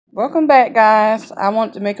Welcome back, guys. I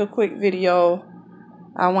want to make a quick video.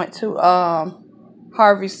 I went to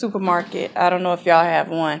Harvey's supermarket. I don't know if y'all have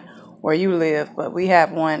one where you live, but we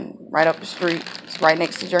have one right up the street. It's right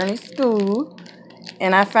next to Journey's school.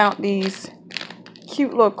 And I found these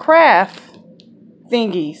cute little craft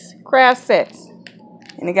thingies, craft sets.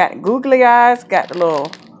 And they got googly eyes, got the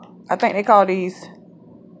little, I think they call these,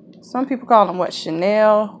 some people call them what,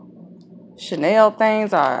 Chanel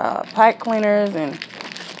things, or pipe cleaners, and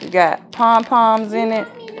you got pom-poms in it.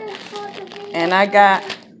 And I got,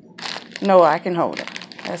 no, I can hold it.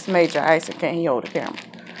 That's Major Ice. Can't he hold the camera?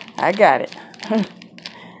 I got it.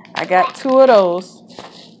 I got 2 of those.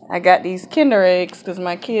 I got these Kinder eggs because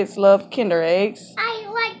my kids love Kinder eggs. I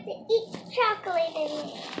like to eat chocolate in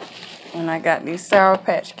it. And I got these Sour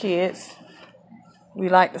Patch Kids. We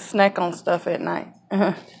like to snack on stuff at night.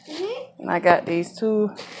 And I got these 2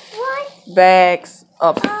 bags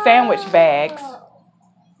of sandwich bags.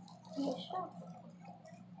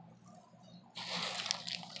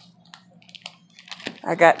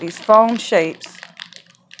 I got these phone shapes.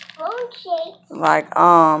 Phone shapes? Like,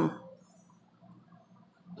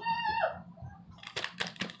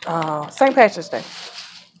 St. Patrick's Day.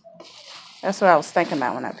 That's what I was thinking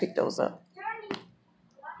about when I picked those up.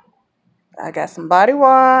 I got some body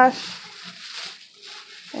wash.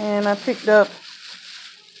 And I picked up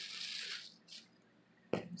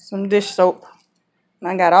some dish soap. And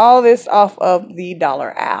I got all this off of the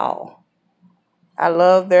Dollar Owl. I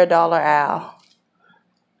love their Dollar Owl.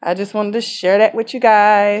 I just wanted to share that with you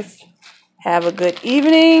guys. Have a good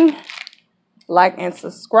evening. Like and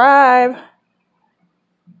subscribe.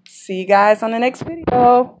 See you guys on the next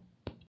video.